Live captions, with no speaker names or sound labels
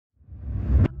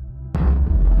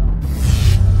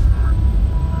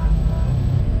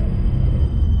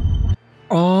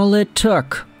All it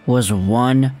took was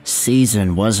one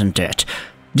season, wasn't it?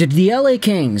 Did the LA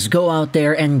Kings go out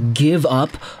there and give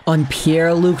up on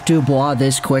Pierre-Luc Dubois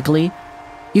this quickly?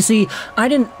 You see, I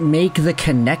didn't make the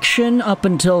connection up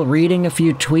until reading a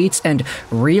few tweets and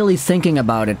really thinking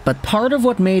about it, but part of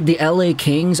what made the LA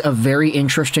Kings a very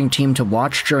interesting team to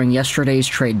watch during yesterday's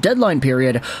trade deadline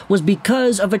period was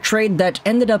because of a trade that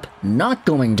ended up not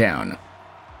going down.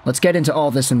 Let's get into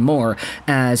all this and more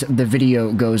as the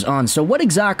video goes on. So what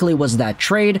exactly was that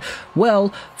trade?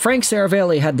 Well, Frank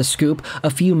Saravelli had the scoop a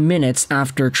few minutes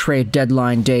after trade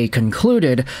deadline day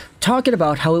concluded, talking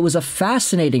about how it was a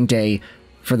fascinating day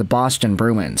for the Boston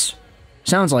Bruins.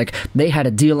 Sounds like they had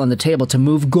a deal on the table to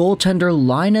move goaltender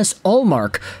Linus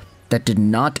Ullmark that did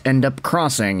not end up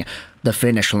crossing the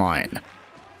finish line.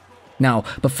 Now,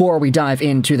 before we dive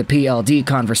into the PLD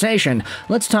conversation,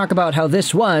 let's talk about how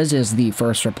this was, as the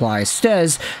first reply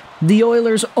says, the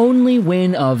Oilers' only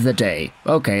win of the day.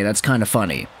 Okay, that's kind of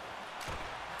funny.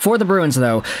 For the Bruins,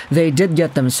 though, they did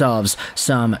get themselves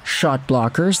some shot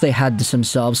blockers. They had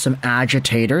themselves some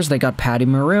agitators. They got Patty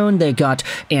Maroon. They got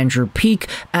Andrew Peeke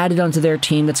added onto their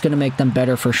team. That's going to make them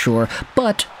better for sure.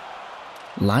 But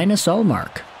Linus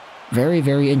Ullmark, very,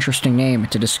 very interesting name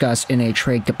to discuss in a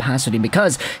trade capacity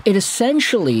because it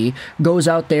essentially goes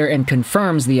out there and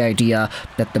confirms the idea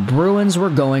that the Bruins were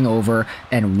going over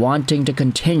and wanting to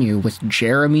continue with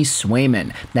Jeremy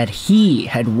Swayman, that he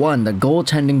had won the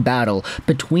goaltending battle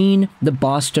between the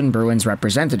Boston Bruins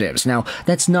representatives. Now,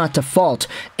 that's not to fault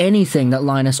anything that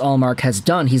Linus Ullmark has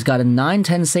done. He's got a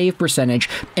 .910 save percentage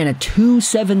and a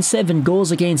 .277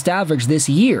 goals against average this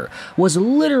year. Was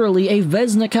literally a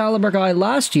Vezina caliber guy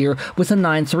last year with a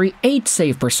 .938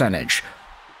 save percentage.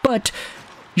 But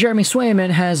Jeremy Swayman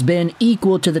has been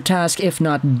equal to the task, if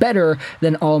not better,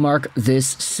 than Ullmark this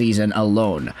season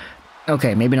alone.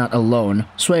 Okay, maybe not alone.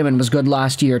 Swayman was good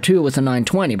last year too with a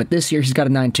 .920, but this year he's got a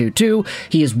 .922.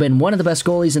 He has been one of the best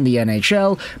goalies in the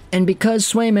NHL, and because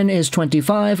Swayman is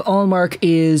 25, Ullmark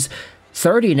is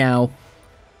 30 now,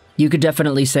 you could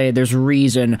definitely say there's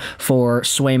reason for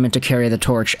Swayman to carry the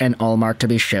torch and Ullmark to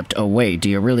be shipped away. Do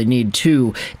you really need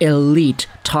two elite,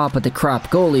 top-of-the-crop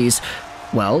goalies?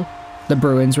 Well, the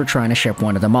Bruins were trying to ship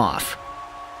one of them off.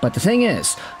 But the thing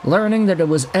is, learning that it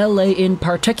was LA in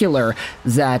particular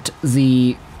that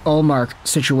the Ullmark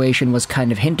situation was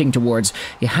kind of hinting towards,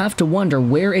 you have to wonder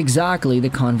where exactly the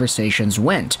conversations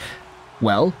went.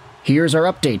 Well, here's our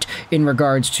update in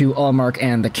regards to Ullmark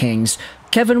and the Kings.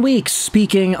 Kevin Weeks,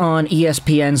 speaking on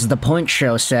ESPN's The Point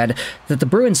Show, said that the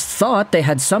Bruins thought they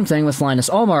had something with Linus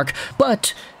Ullmark,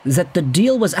 but that the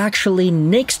deal was actually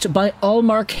nixed by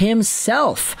Ullmark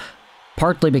himself,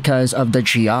 partly because of the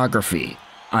geography,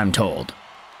 I'm told.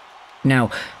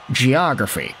 Now,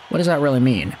 geography, what does that really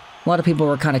mean? A lot of people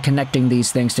were kind of connecting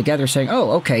these things together, saying,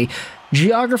 oh, okay,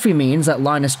 geography means that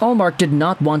Linus Ullmark did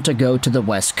not want to go to the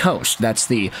West Coast. That's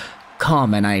the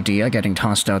common idea getting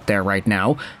tossed out there right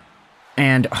now.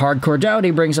 And Hardcore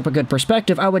Dowdy brings up a good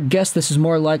perspective. I would guess this is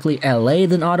more likely LA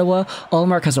than Ottawa.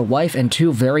 Ullmark has a wife and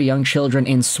two very young children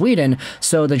in Sweden,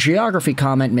 so the geography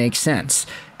comment makes sense.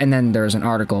 And then there's an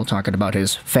article talking about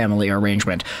his family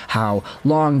arrangement, how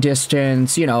long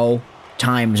distance, you know,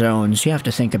 time zones, you have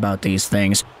to think about these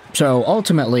things. So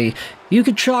ultimately, you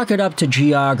could chalk it up to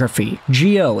geography,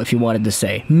 geo if you wanted to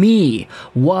say,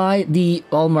 why the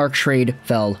Ullmark trade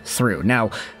fell through.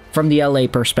 Now, from the LA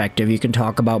perspective, you can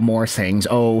talk about more things.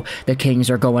 Oh, the Kings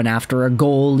are going after a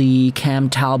goalie, Cam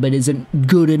Talbot isn't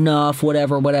good enough,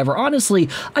 whatever. Honestly,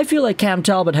 I feel like Cam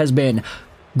Talbot has been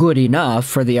good enough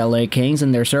for the LA Kings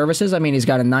and their services. I mean, he's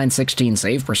got a .916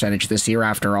 save percentage this year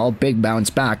after all, big bounce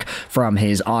back from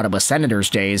his Ottawa Senators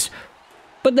days.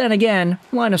 But then again,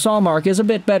 Linus Ullmark is a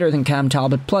bit better than Cam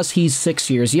Talbot, plus he's 6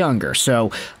 years younger,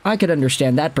 so I could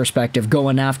understand that perspective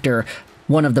going after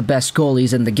one of the best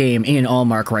goalies in the game in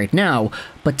Ullmark right now,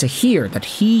 but to hear that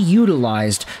he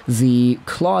utilized the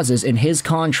clauses in his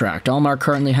contract, Ullmark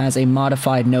currently has a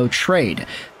modified no trade,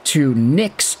 to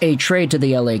nix a trade to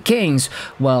the LA Kings,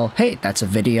 well, hey, that's a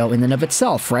video in and of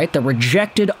itself, right? The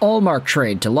rejected Ullmark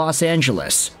trade to Los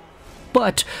Angeles.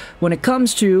 But when it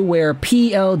comes to where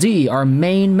PLD, our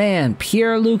main man,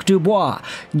 Pierre-Luc Dubois,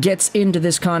 gets into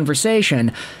this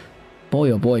conversation, boy,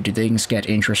 oh boy, do things get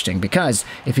interesting, because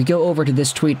if you go over to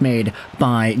this tweet made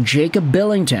by Jacob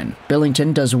Billington,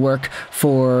 Billington does work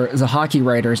for the hockey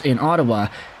writers in Ottawa,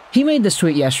 he made this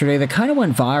tweet yesterday that kind of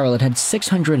went viral. It had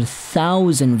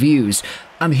 600,000 views.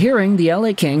 I'm hearing the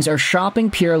LA Kings are shopping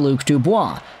Pierre-Luc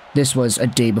Dubois. This was a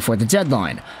day before the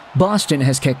deadline. Boston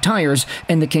has kicked tires,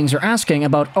 and the Kings are asking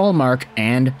about Ullmark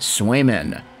and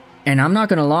Swayman. And I'm not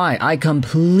gonna lie, I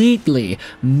completely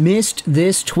missed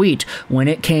this tweet when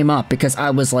it came up because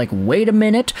I was like, wait a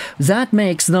minute, that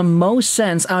makes the most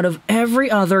sense out of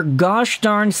every other gosh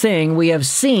darn thing we have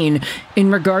seen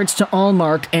in regards to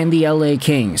Ullmark and the LA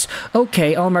Kings.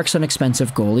 Okay, Ullmark's an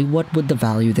expensive goalie. What would the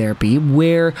value there be?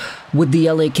 Where would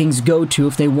the LA Kings go to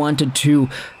if they wanted to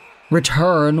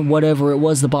return whatever it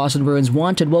was the Boston Bruins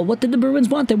wanted? Well, what did the Bruins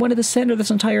want? They wanted the center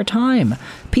this entire time.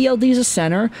 PLD's a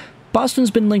center.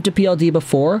 Boston's been linked to PLD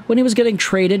before. When he was getting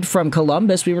traded from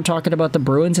Columbus, we were talking about the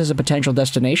Bruins as a potential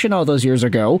destination all those years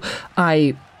ago.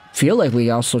 I feel like we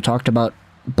also talked about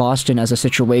Boston as a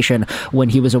situation when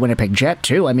he was a Winnipeg Jet,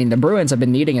 too. I mean, the Bruins have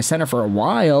been needing a center for a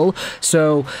while,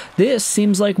 so this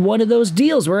seems like one of those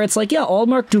deals where it's like, yeah,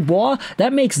 Ullmark Dubois,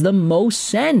 that makes the most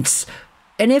sense.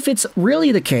 And if it's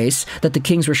really the case that the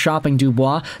Kings were shopping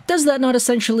Dubois, does that not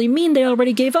essentially mean they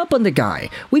already gave up on the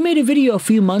guy? We made a video a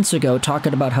few months ago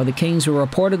talking about how the Kings were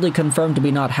reportedly confirmed to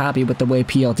be not happy with the way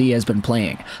PLD has been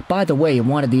playing. By the way, you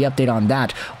wanted the update on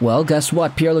that. Well, guess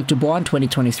what? Pierre-Luc Dubois in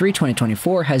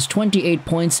 2023-2024 has 28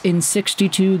 points in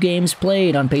 62 games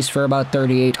played, on pace for about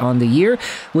 38 on the year,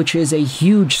 which is a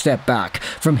huge step back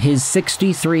from his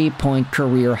 63-point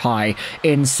career high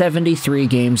in 73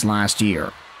 games last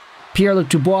year. Pierre-Luc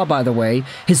Dubois, by the way,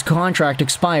 his contract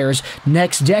expires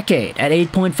next decade at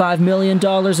 $8.5 million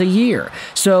a year.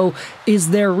 So,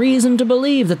 is there reason to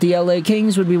believe that the LA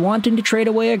Kings would be wanting to trade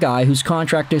away a guy whose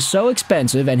contract is so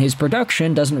expensive and his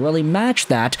production doesn't really match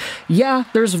that? Yeah,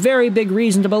 there's very big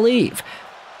reason to believe.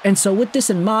 And so with this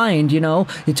in mind, you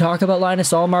talk about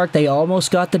Linus Ullmark, they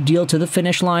almost got the deal to the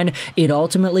finish line. It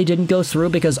ultimately didn't go through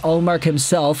because Ullmark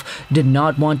himself did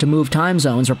not want to move time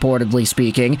zones, reportedly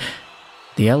speaking.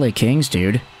 The LA Kings,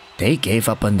 dude, they gave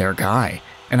up on their guy.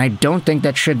 And I don't think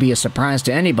that should be a surprise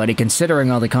to anybody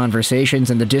considering all the conversations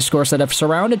and the discourse that have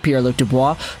surrounded Pierre-Luc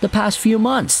Dubois the past few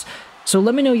months. So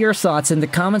let me know your thoughts in the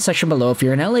comment section below. If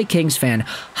you're an LA Kings fan,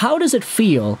 how does it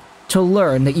feel to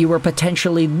learn that you were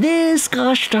potentially this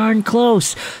gosh darn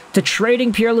close to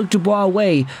trading Pierre-Luc Dubois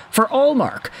away for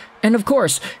Ullmark? And of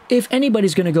course, if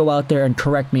anybody's going to go out there and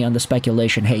correct me on the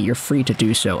speculation, hey, you're free to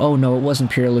do so. Oh no, it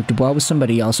wasn't Pierre-Luc Dubois, it was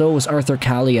somebody else. Oh, it was Arthur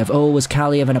Kaliev. Oh, it was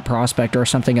Kaliev and a prospect or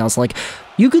something else. Like,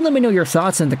 you can let me know your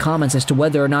thoughts in the comments as to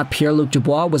whether or not Pierre-Luc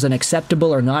Dubois was an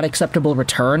acceptable or not acceptable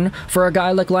return for a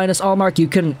guy like Linus Ullmark. You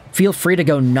can feel free to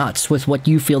go nuts with what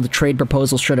you feel the trade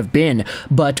proposal should have been.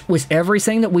 But with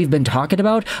everything that we've been talking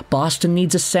about, Boston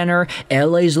needs a center,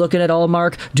 LA's looking at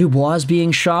Ullmark, Dubois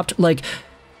being shopped, like,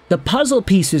 the puzzle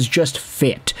pieces just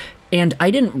fit, and I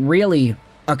didn't really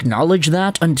acknowledge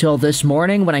that until this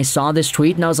morning when I saw this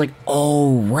tweet, and I was like,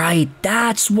 oh, right,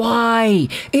 that's why!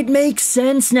 It makes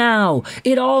sense now!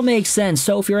 It all makes sense.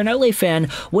 So if you're an LA fan,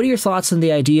 what are your thoughts on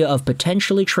the idea of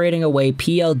potentially trading away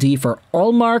PLD for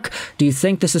Ullmark? Do you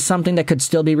think this is something that could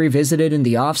still be revisited in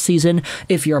the offseason?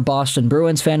 If you're a Boston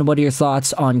Bruins fan, what are your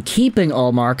thoughts on keeping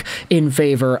Ullmark in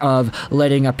favor of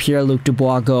letting a Pierre-Luc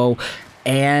Dubois go?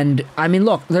 And, I mean,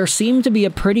 look, there seem to be a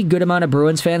pretty good amount of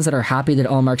Bruins fans that are happy that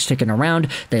Ullmark's sticking around.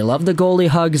 They love the goalie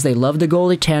hugs, they love the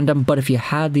goalie tandem, but if you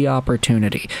had the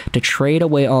opportunity to trade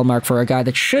away Ullmark for a guy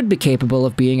that should be capable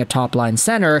of being a top-line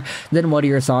center, then what are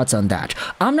your thoughts on that?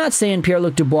 I'm not saying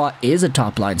Pierre-Luc Dubois is a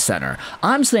top-line center.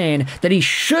 I'm saying that he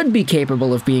should be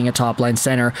capable of being a top-line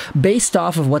center based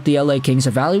off of what the LA Kings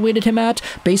evaluated him at,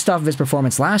 based off of his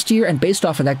performance last year, and based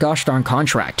off of that gosh darn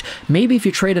contract. Maybe if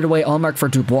you traded away Ullmark for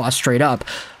Dubois straight up,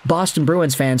 Boston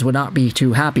Bruins fans would not be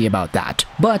too happy about that.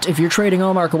 But if you're trading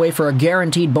Ullmark away for a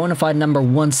guaranteed bona fide number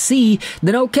 1C,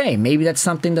 then okay, maybe that's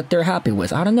something that they're happy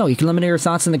with. I don't know. You can let me know your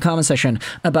thoughts in the comment section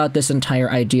about this entire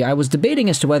idea. I was debating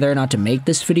as to whether or not to make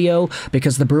this video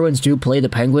because the Bruins do play the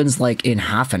Penguins like in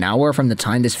half an hour from the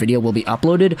time this video will be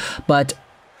uploaded, but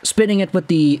spinning it with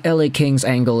the LA Kings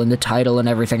angle and the title and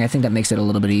everything, I think that makes it a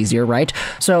little bit easier, right?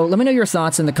 So let me know your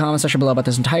thoughts in the comment section below about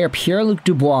this entire Pierre-Luc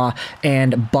Dubois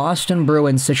and Boston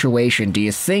Bruins situation. Do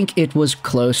you think it was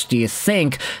close? Do you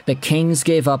think the Kings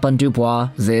gave up on Dubois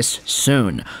this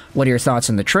soon? What are your thoughts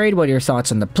on the trade? What are your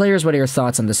thoughts on the players? What are your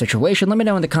thoughts on the situation? Let me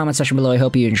know in the comment section below. I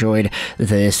hope you enjoyed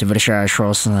this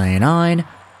video.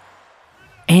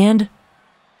 And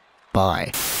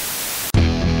bye.